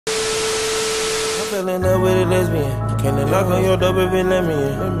fell in love with a lesbian. Can't knock on your door, baby, let me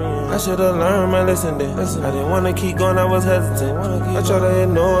in. I should've learned my lesson then. I didn't wanna keep going, I was hesitant. I try to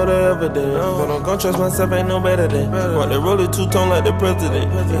ignore the evidence, but I'm gon' trust myself, ain't no better than. Want to roll it two-tone like the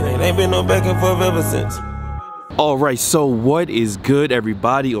president. It ain't been no back and forth ever since. Alright, so what is good,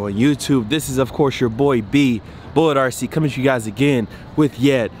 everybody on YouTube? This is, of course, your boy B, Bullet RC, coming to you guys again with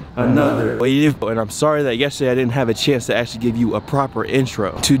yet another. And I'm sorry that yesterday I didn't have a chance to actually give you a proper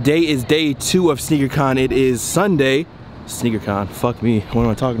intro. Today is day 2 of SneakerCon. It is Sunday. SneakerCon, fuck me, what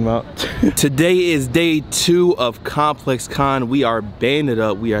am I talking about? Today is day 2 of Complexcon. We are banded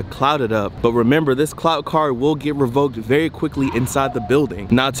up, we are clouded up. But remember, this cloud card will get revoked very quickly inside the building.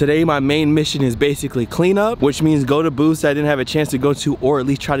 Now today my main mission is basically cleanup, which means go to booths I didn't have a chance to go to, or at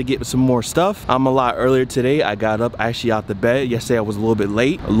least try to get some more stuff. I'm a lot earlier today. I got up actually out the bed. Yesterday I was a little bit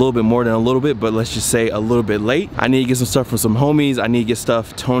late, a little bit more than a little bit, but let's just say a little bit late. I need to get some stuff from some homies. I need to get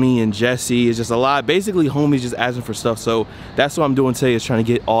stuff, Tony and Jesse. It's just a lot, basically homies just asking for stuff. So that's what I'm doing today, is trying to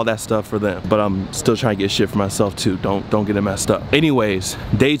get all that stuff for them. But I'm still trying to get shit for myself too. Don't get it messed up. Anyways,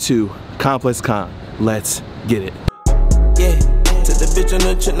 day 2, Complexcon. Let's get it. Yeah, took the bitch on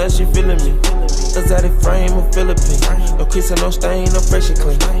the trip, now she feeling me. Exotic frame of Philippines. No kiss and no stain, no fresh and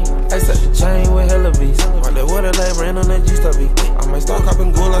clean. Ice up the chain with hella V's. While that water like ran on that juice to be. I might start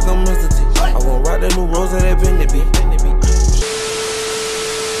copping gold like I'm Mr. T. I won't ride the new rose that been to be.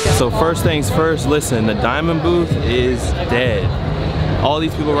 So first things first, listen, the diamond booth is dead. All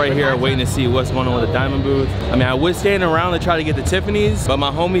these people right here are waiting to see what's going on with the diamond booth. I mean, I would stand around to try to get the Tiffany's, but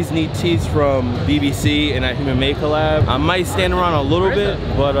my homies need tees from BBC and that Human Made collab. I might stand around a little bit,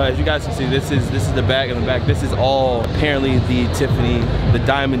 but as you guys can see, this is the bag in the back. This is all apparently the Tiffany, the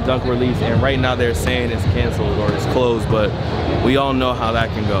diamond dunk release, and right now they're saying it's canceled or it's closed, but we all know how that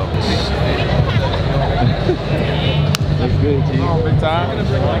can go. That's good, G. Oh, big time.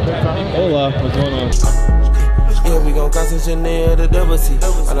 Hola, what's going on? Yeah, we gon' got some Chanel the double C.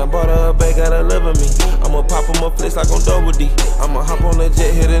 I done bought her a bag, gotta live with me. I'ma pop on my flicks like on double D. I'ma hop on the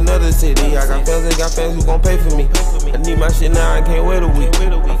jet, hit another city. I got fans who gon' pay for me. I need my shit now, I can't wait a week.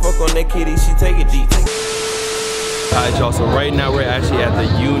 I fuck on that kitty, she take it deep. Alright, y'all, so right now we're actually at the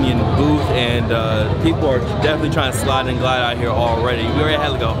Union booth, and people are definitely trying to slide and glide out here already. We already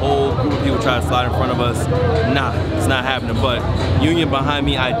had like a whole group of people trying to slide in front of us. Nah, it's not happening, but Union behind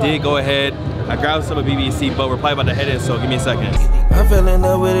me, I did go ahead. I grabbed some of BBC, but we're probably about to head in, so give me a second. I fell in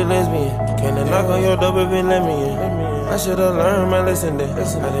love with a lesbian. Can't knock on your door, baby, let me in. I should've learned my lesson then. I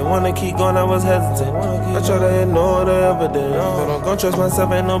didn't wanna keep going, I was hesitant. I try to ignore the evidence, but I'm gon' trust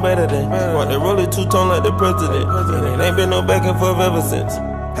myself, ain't no better than. Want to roll it two-tone like the president. It ain't been no back and forth ever since.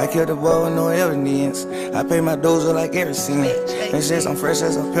 I killed the boy with no evidence. I pay my dozer like every cent. And shit, I'm fresh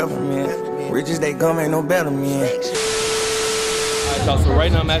as a peppermint. Riches they gum, ain't no better man. Alright, y'all, so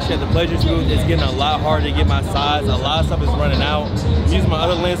right now I'm actually at the Pleasures booth. It's getting a lot harder to get my size. A lot of stuff is running out. I'm using my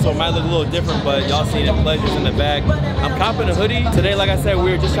other lens, so it might look a little different, but y'all see the Pleasures in the back. I'm copping a hoodie. Today, like I said,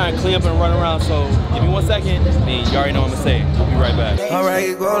 we were just trying to clean up and run around, so give me 1 second. I mean, you already know what I'm gonna say. I'll be right back. Alright,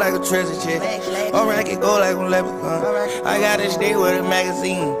 it go like a treasure chest. Alright, it go like a leprechaun. I got this stick with a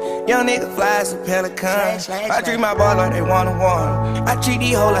magazine. Young nigga fly as a pelican. I treat my ball like they one-on-one. I treat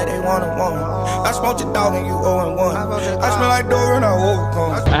these hoes like they one-on-one. I smoke your dog and you 0-1. I smell like door and I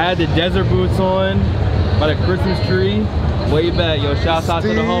overcome. I had the desert boots on by the Christmas tree. Way back, yo. Shouts out to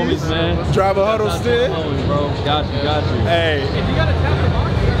the homies, man. Drive a huddle still. Bro, got you, got you. Hey. If you got a tap the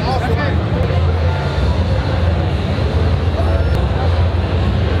box,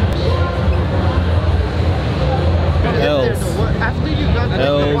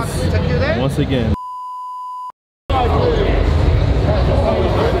 L's once again.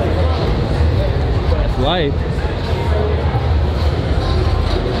 That's life.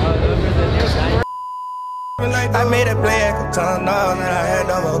 I made a play at Catan, and I had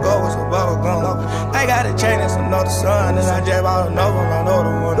double go with some bubble gum. I got a chain and some another sun, and I jab out another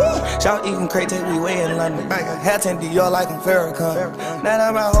one. Shout eating crate, take me way in London. I got hat 10 Dior like I'm Farrakhan. Now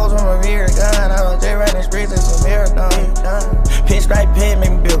that my hoes from a mirror gun, I was J running streets like some marathon. Pinstripe pen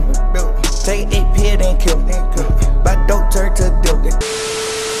make me build. Take 8 pill, then kill me. By dope turn to dope.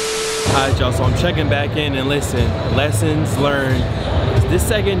 Alright, y'all, so I'm checking back in, and listen, lessons learned. This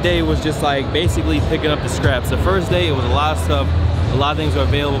second day was just like basically picking up the scraps. The first day it was a lot of stuff a lot of things are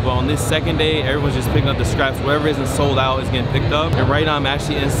available, but on this second day, everyone's just picking up the scraps. Whatever isn't sold out is getting picked up. And right now I'm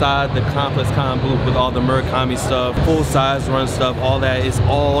actually inside the Complexcon booth with all the Murakami stuff, full size run stuff, all that is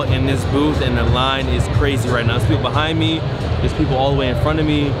all in this booth, and the line is crazy right now. There's people behind me, there's people all the way in front of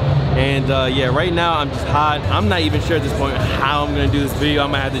me, and yeah, right now I'm just hot. I'm not even sure at this point how I'm gonna do this video. I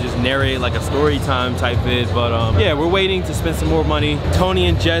might have to just narrate like a story time type vid, but yeah, we're waiting to spend some more money. Tony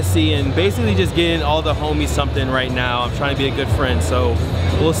and Jesse, and basically just getting all the homies something right now. I'm trying to be a good friend, so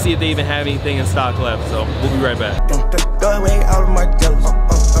we'll see if they even have anything in stock left, so we'll be right back. Go away out of my jealous.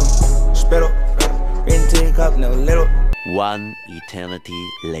 Spit up, into the cup, no little. One eternity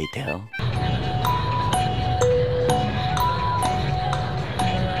later.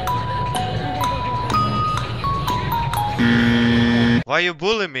 Why you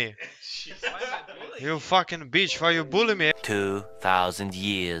bully me? You fucking bitch, why you bully me? 2,000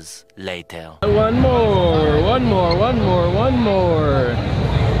 years later. One more.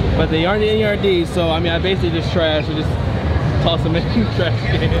 But they aren't in NRD, so I mean, I basically just trash. We just toss them in the trash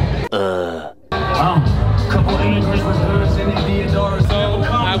can. Couple English was good, sending Theodora. So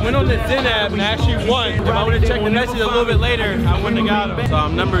I went on the Zen app and I actually won. If I would have checked the message a little bit later, I wouldn't have got them. So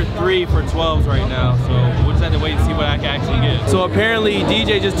I'm number 3 for 12s right now. So we'll just have to wait and see what I can actually get. So apparently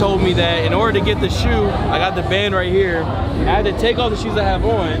DJ just told me that in order to get the shoe, I got the band right here. I had to take all the shoes I have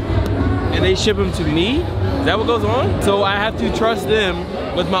on and they ship them to me. Is that what goes on? So I have to trust them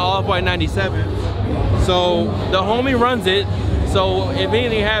with my off-white 97. So the homie runs it. So if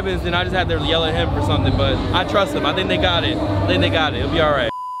anything happens, then I just have to yell at him for something, but I trust them. I think they got it. It'll be all right.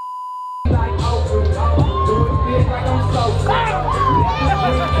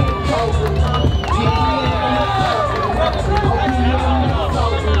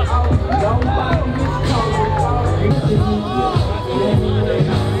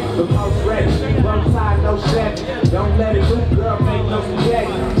 Don't let it go, girl, make no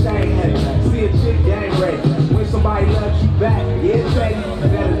spaghetti. Chain heavy, see a chick, gang ready. When somebody loves you back, yeah, baby, you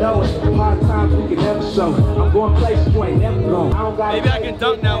better know it. Hard times we can never show it. I'm going places you ain't never gone. Maybe I can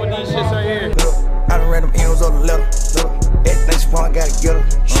dunk now with these shits right here. I done read them M's on the letter. Everything she want, I gotta get her.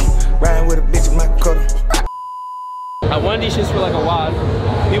 Riding with a bitch in my cutter. I wanted these shits for like a while.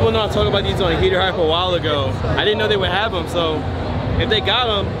 People know I talked about these on a heater hype a while ago. I didn't know they would have them, so if they got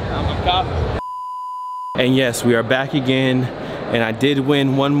them, I'm copping. And yes, we are back again, and I did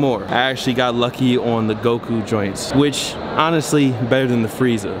win one more. I actually got lucky on the Goku joints, which honestly better than the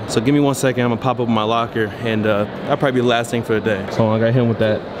Frieza. So give me 1 second, I'm gonna pop up my locker, and that'll probably be the last thing for the day. So I got him with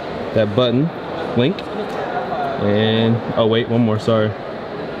that button link, and oh wait, one more, sorry.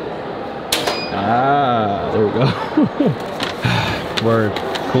 Ah, there we go. Word,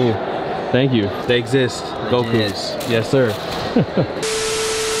 cool. Thank you. They exist. Gokus. Yes, sir.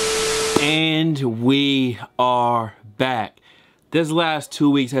 And we are back. This last 2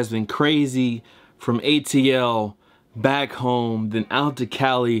 weeks has been crazy. From ATL, back home, then out to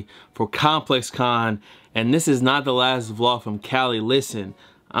Cali for Complexcon. And this is not the last vlog from Cali. Listen,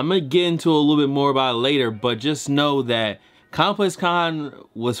 I'm gonna get into a little bit more about it later, but just know that Complexcon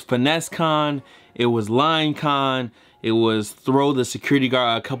was Finesse Con, it was Line Con, it was throw the security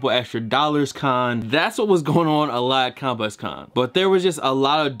guard a couple extra dollars con. That's what was going on a lot at Complexcon. But there was just a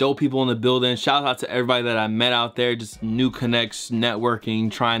lot of dope people in the building. Shout out to everybody that I met out there, just new connects, networking,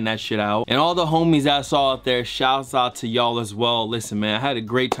 trying that shit out. And all the homies that I saw out there, shouts out to y'all as well. Listen, man, I had a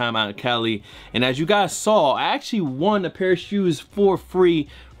great time out in Cali. And as you guys saw, I actually won a pair of shoes for free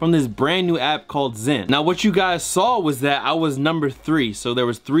from this brand new app called Zen. Now what you guys saw was that I was number 3. So there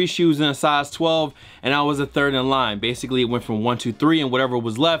was 3 shoes in a size 12 and I was a 3rd in line. Basically it went from 1, 2, 3 and whatever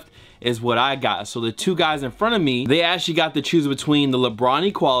was left is what I got. So the 2 guys in front of me, they actually got to choose between the LeBron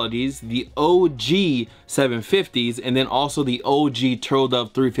Equalities, the OG 750s, and then also the OG Turtled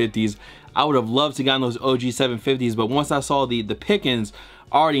Up 350s. I would have loved to get those OG 750s, but once I saw the pickings,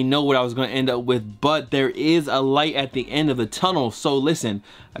 I already know what I was gonna end up with, but there is a light at the end of the tunnel. So listen,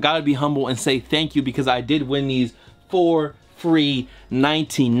 I gotta be humble and say thank you because I did win these for free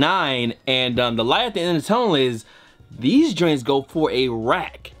 $99. And the light at the end of the tunnel is these joints go for a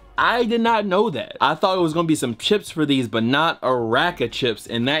rack. I did not know that. I thought it was gonna be some chips for these, but not a rack of chips.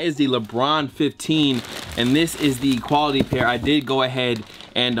 And that is the LeBron 15, and this is the Equality pair. I did go ahead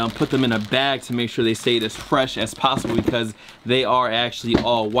and put them in a bag to make sure they stayed as fresh as possible because they are actually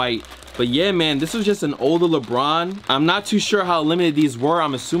all white. But yeah, man, this was just an older LeBron. I'm not too sure how limited these were.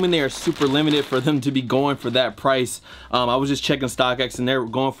 I'm assuming they are super limited for them to be going for that price. I was just checking StockX and they're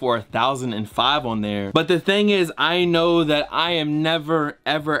going for 1,005 on there. But the thing is, I know that I am never,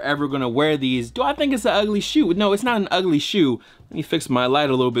 ever gonna wear these. Do I think it's an ugly shoe? No, it's not an ugly shoe. Let me fix my light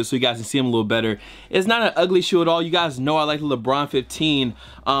a little bit so you guys can see them a little better. It's not an ugly shoe at all. You guys know I like the LeBron 15,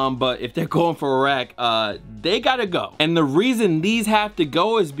 but if they're going for a rack, they gotta go. And the reason these have to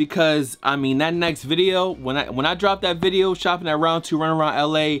go is because, I mean, that next video, when I dropped that video shopping at Round 2 running around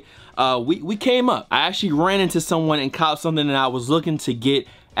LA, we came up. I actually ran into someone and caught something that I was looking to get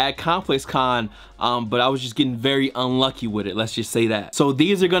at Complexcon, but I was just getting very unlucky with it, let's just say that. So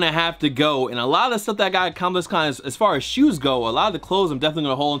these are gonna have to go, and a lot of the stuff that I got at Complexcon, as far as shoes go, a lot of the clothes I'm definitely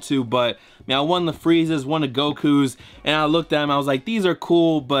gonna hold on to, but man, I won the Freezes, won the Gokus, and I looked at them, I was like, these are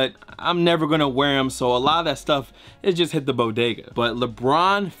cool, but I'm never gonna wear them, so a lot of that stuff is just hit the bodega. But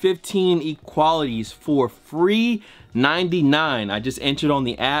LeBron 15 equalities for free $99. I just entered on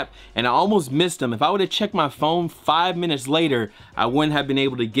the app and I almost missed them. If I would have checked my phone 5 minutes later, I wouldn't have been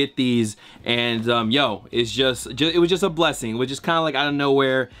able to get these. And yo, it's it was just a blessing. It was just kind of like out of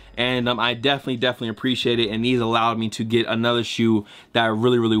nowhere, and I definitely appreciate it. And these allowed me to get another shoe that I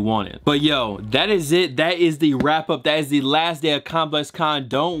really wanted. But yo, that is it. That is the wrap up. That is the last day of Complexcon.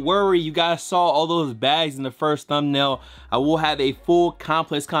 Don't worry, you guys saw all those bags in the first thumbnail. I will have a full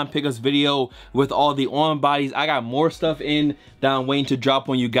Complexcon pickups video with all the on bodies. I got more stuff in that I'm waiting to drop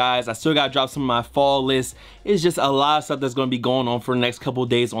on you guys. I still gotta drop some of my fall list. It's just a lot of stuff that's gonna be going on for the next couple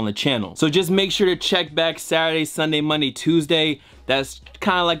days on the channel. So just make sure to check back Saturday, Sunday, Monday, Tuesday. That's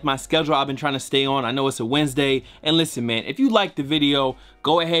kind of like my schedule I've been trying to stay on. I know it's a Wednesday. And listen, man, if you liked the video,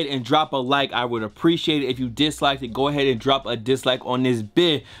 go ahead and drop a like. I would appreciate it. If you disliked it, go ahead and drop a dislike on this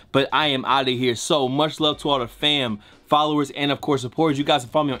bit. But I am out of here. So much love to all the fam, followers, and of course supporters. You guys can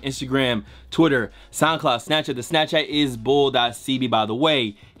follow me on Instagram, Twitter, SoundCloud, Snapchat. The Snapchat is bull.cb, by the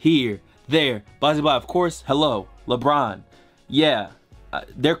way. Here, there, blah blah blah. Of course, hello, LeBron. Yeah,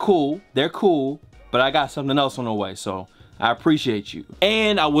 they're cool, but I got something else on the way, so I appreciate you.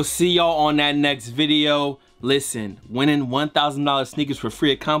 And I will see y'all on that next video. Listen, winning $1,000 sneakers for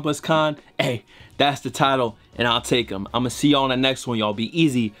free at Complexcon, hey, that's the title, and I'll take them. I'm gonna see y'all on the next one. Y'all be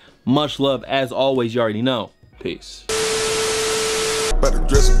easy. Much love as always. You already know. Peace. About to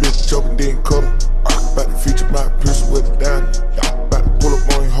dress a bitch up and then cut her. About to feature my pistol with a diamond. About to pull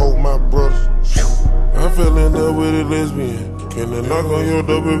up on you, hold my brothers. I fell in love with a lesbian. Can I knock on your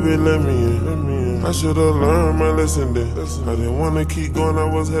door, baby, let me in. I should've learned my lesson there. I didn't wanna keep going, I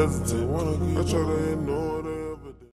was hesitant. I tried to